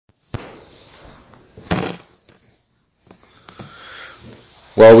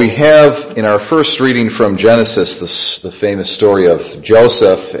Well, we have in our first reading from Genesis the famous story of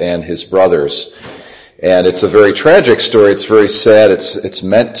Joseph and his brothers. And it's a very tragic story. It's very sad. It's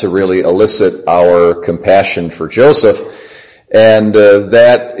meant to really elicit our compassion for Joseph. And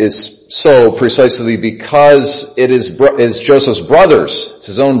that is so precisely because it is Joseph's brothers. It's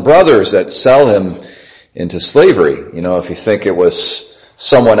his own brothers that sell him into slavery. You know, if you think it was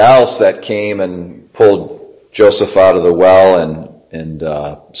someone else that came and pulled Joseph out of the well and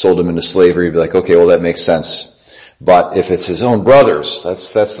sold him into slavery, you'd be like, okay, well that makes sense. But if it's his own brothers,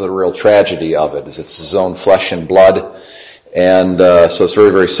 that's the real tragedy of it, is it's his own flesh and blood. And so it's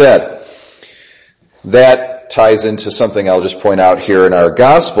very, very sad. That ties into something I'll just point out here in our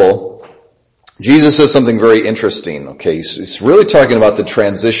gospel. Jesus says something very interesting. Okay, he's really talking about the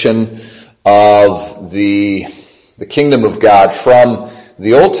transition of the kingdom of God from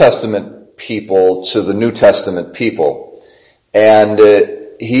the Old Testament people to the New Testament people. And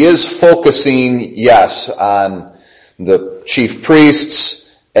he is focusing, yes, on the chief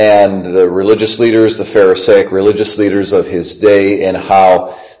priests and the religious leaders, the Pharisaic religious leaders of his day, and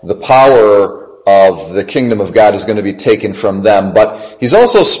how the power of the kingdom of God is going to be taken from them. But he's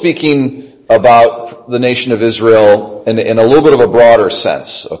also speaking about the nation of Israel in a little bit of a broader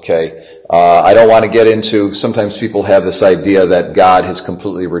sense, okay? I don't want to get into, sometimes people have this idea that God has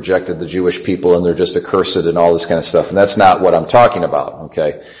completely rejected the Jewish people and they're just accursed and all this kind of stuff, and that's not what I'm talking about,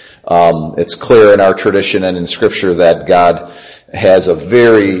 okay? It's clear in our tradition and in Scripture that God has a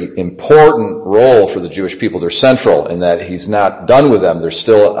very important role for the Jewish people. They're central in that he's not done with them. They're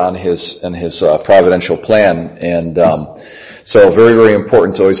still on his providential plan. And so very, very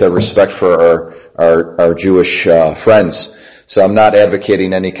important to always have respect for our Jewish friends. So I'm not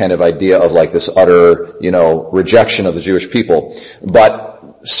advocating any kind of idea of like this utter, rejection of the Jewish people.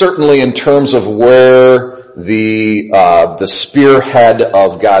 But certainly in terms of where the spearhead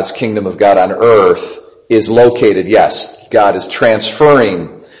of God's kingdom of God on earth is located, yes, God is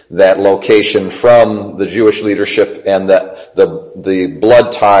transferring that location from the Jewish leadership and the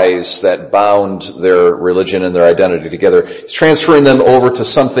blood ties that bound their religion and their identity together. He's transferring them over to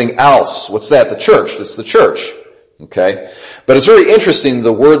something else. What's that? The church. It's the church. Okay? But it's very interesting,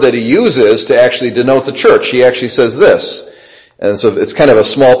 the word that he uses to actually denote the church. He actually says this. And so it's kind of a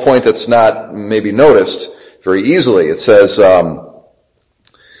small point that's not maybe noticed very easily. It says,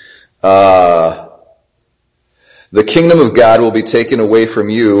 the kingdom of God will be taken away from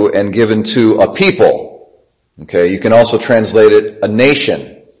you and given to a people. Okay, you can also translate it a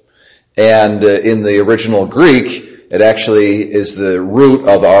nation. And in the original Greek, it actually is the root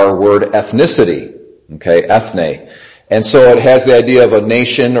of our word ethnicity. Okay, ethne. And so it has the idea of a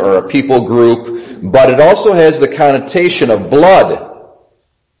nation or a people group, but it also has the connotation of blood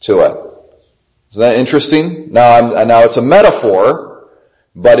to it. Isn't that interesting? Now it's a metaphor.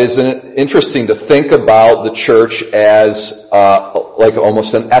 But isn't it interesting to think about the church as like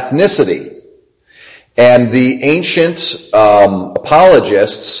almost an ethnicity? And the ancient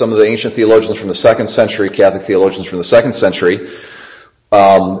apologists, some of the ancient theologians from the 2nd century, Catholic theologians from the 2nd century,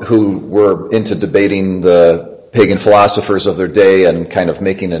 who were into debating the pagan philosophers of their day and kind of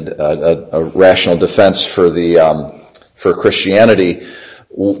making a rational defense for Christianity.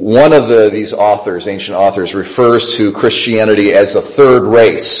 One of these authors, ancient authors, refers to Christianity as a third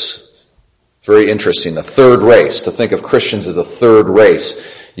race. Very interesting, a third race. To think of Christians as a third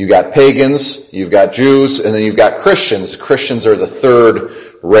race. You got pagans, you've got Jews, and then you've got Christians. Christians are the third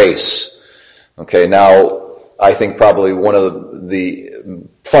race. Okay, now I think probably one of the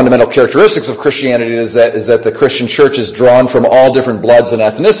fundamental characteristics of Christianity is that the Christian church is drawn from all different bloods and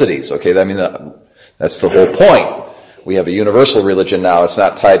ethnicities. Okay, I mean that's the whole point. We have a universal religion now. It's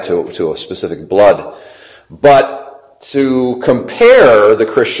not tied to a specific blood. But to compare the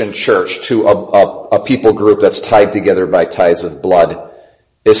Christian church to a people group that's tied together by ties of blood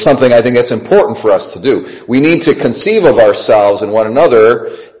is something I think that's important for us to do. We need to conceive of ourselves and one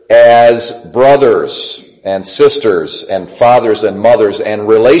another as brothers and sisters and fathers and mothers and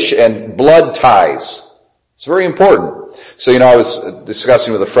and blood ties. It's very important. So, I was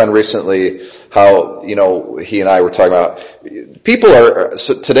discussing with a friend recently how, he and I were talking about, people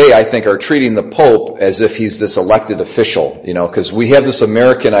today I think are treating the Pope as if he's this elected official, because we have this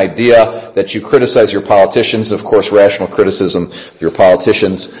American idea that you criticize your politicians. Of course, rational criticism of your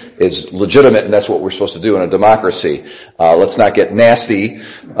politicians is legitimate, and that's what we're supposed to do in a democracy. Let's not get nasty,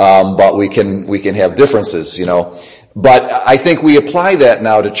 but we can have differences, But I think we apply that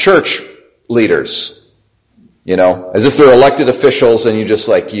now to church leaders. As if they're elected officials and you just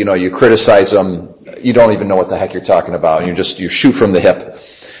you criticize them, you don't even know what the heck you're talking about. You shoot from the hip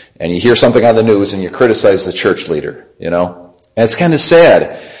and you hear something on the news and you criticize the church leader, And it's kind of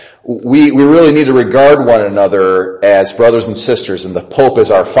sad. We really need to regard one another as brothers and sisters, and the Pope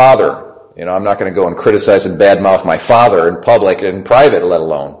is our father. You know, I'm not going to go and criticize and badmouth my father in public and in private, let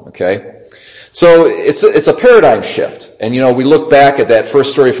alone, okay? So it's a paradigm shift. And you know, we look back at that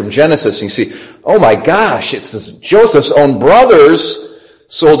first story from Genesis and you see, oh my gosh, it's Joseph's own brothers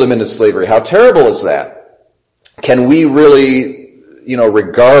sold him into slavery. How terrible is that? Can we really, you know,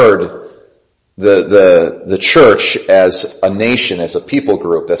 regard the church as a nation, as a people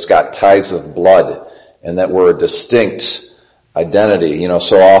group that's got ties of blood and that we're a distinct identity? You know,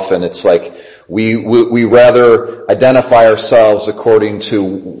 so often it's like we rather identify ourselves according to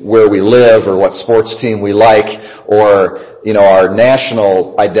where we live or what sports team we like, or, you know, our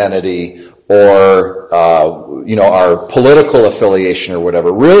national identity, or, you know, our political affiliation or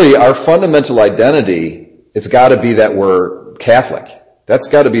whatever. Really, our fundamental identity has got to be that we're Catholic. That's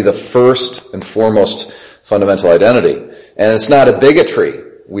got to be the first and foremost fundamental identity. And it's not a bigotry.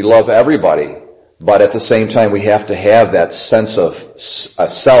 We love everybody. But at the same time, we have to have that sense of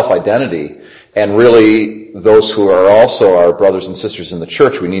self-identity. And really, those who are also our brothers and sisters in the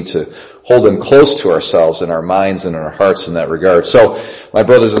church, we need to hold them close to ourselves in our minds and in our hearts in that regard. So, my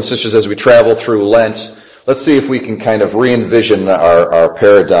brothers and sisters, as we travel through Lent, let's see if we can kind of re-envision our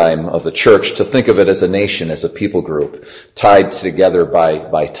paradigm of the church, to think of it as a nation, as a people group, tied together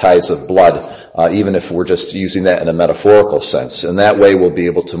by ties of blood, even if we're just using that in a metaphorical sense. And that way we'll be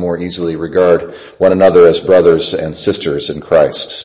able to more easily regard one another as brothers and sisters in Christ.